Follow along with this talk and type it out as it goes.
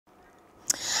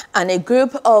And a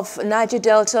group of Niger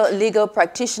Delta legal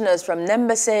practitioners from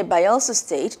Nembe-Se, Bayelsa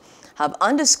State have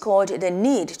underscored the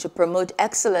need to promote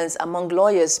excellence among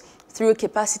lawyers through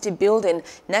capacity building,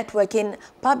 networking,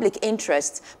 public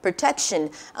interest, protection,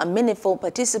 and meaningful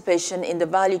participation in the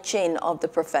value chain of the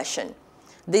profession.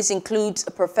 This includes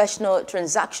professional,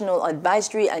 transactional,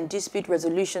 advisory, and dispute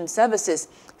resolution services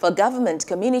for government,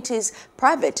 communities,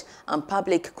 private, and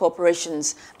public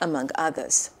corporations, among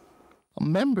others.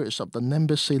 Members of the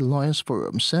Nembe-Se Lawyers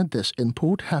Forum said this in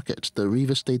Port Harcourt, the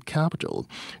Rivers State capital,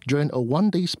 during a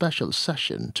one-day special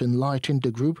session to enlighten the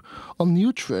group on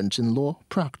new trends in law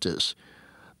practice.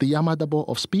 The Yamadabo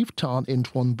of Spieth Town in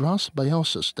Twonbras,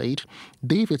 Bayelsa State,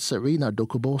 David Serena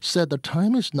Dokubo, said the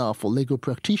time is now for legal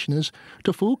practitioners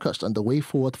to focus on the way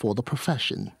forward for the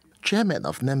profession. Chairman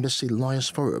of Nembe-Se Lawyers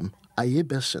Forum,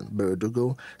 Ayebesen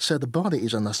Berdugo, said the body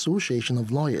is an association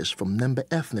of lawyers from Nembe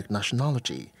ethnic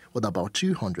nationality with about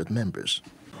 200 members.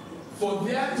 For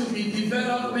there to be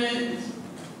development,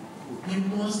 we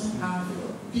must have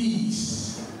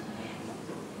peace.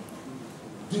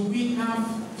 Do we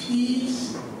have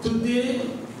peace today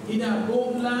in our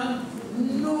homeland?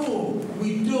 No,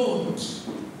 we don't.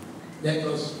 Let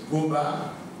us go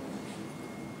back.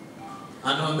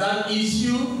 And on that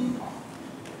issue,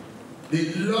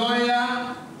 the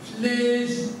lawyer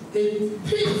plays a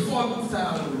pivotal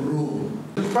role.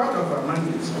 Part of our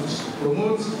mandate is to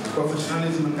promote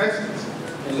professionalism and excellence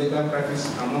in legal practice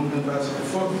among members of the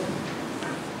forum.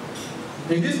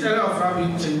 In this era of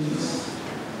rapid changes,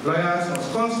 lawyers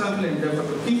must constantly endeavor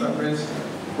to keep abreast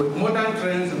with modern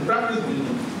trends in practice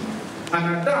building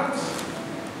and adapt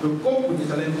to cope with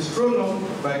the challenges thrown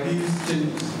up by these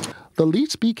changes. The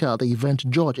lead speaker at the event,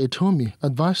 George Etomi,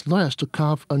 advised lawyers to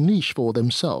carve a niche for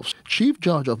themselves. Chief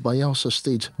Judge of Bayelsa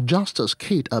State, Justice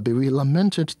Kate Abiri,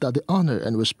 lamented that the honor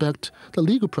and respect the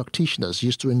legal practitioners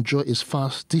used to enjoy is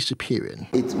fast disappearing.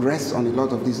 It rests on a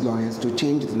lot of these lawyers to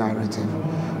change the narrative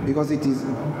because it is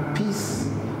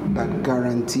peace that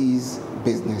guarantees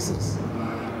businesses.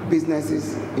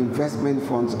 Businesses, investment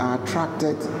funds are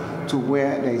attracted to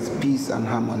where there is peace and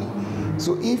harmony.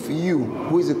 So if you,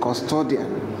 who is a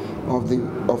custodian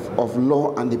of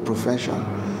law and the profession,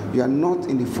 you are not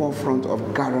in the forefront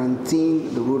of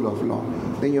guaranteeing the rule of law,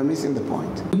 then you're missing the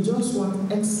point. We just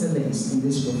want excellence in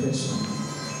this profession.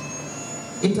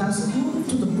 It has come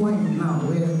to the point now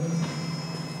where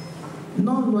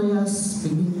non-lawyers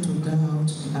begin to doubt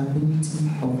the ability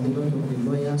of a lot of the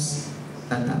lawyers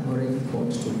that are already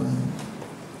called to bar.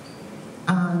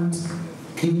 And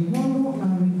they honor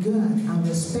and regard and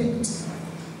respect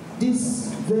this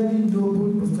very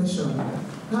noble profession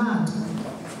had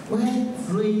when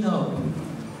growing up,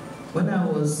 before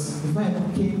I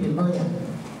became a lawyer,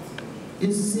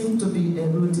 it seemed to be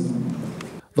eroding.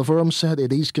 The forum said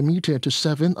it is committed to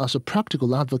serving as a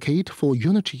practical advocate for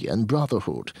unity and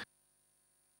brotherhood.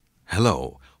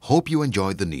 Hello, hope you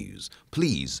enjoyed the news.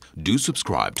 Please do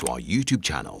subscribe to our YouTube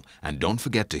channel and don't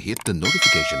forget to hit the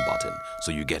notification button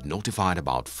so you get notified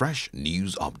about fresh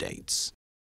news updates.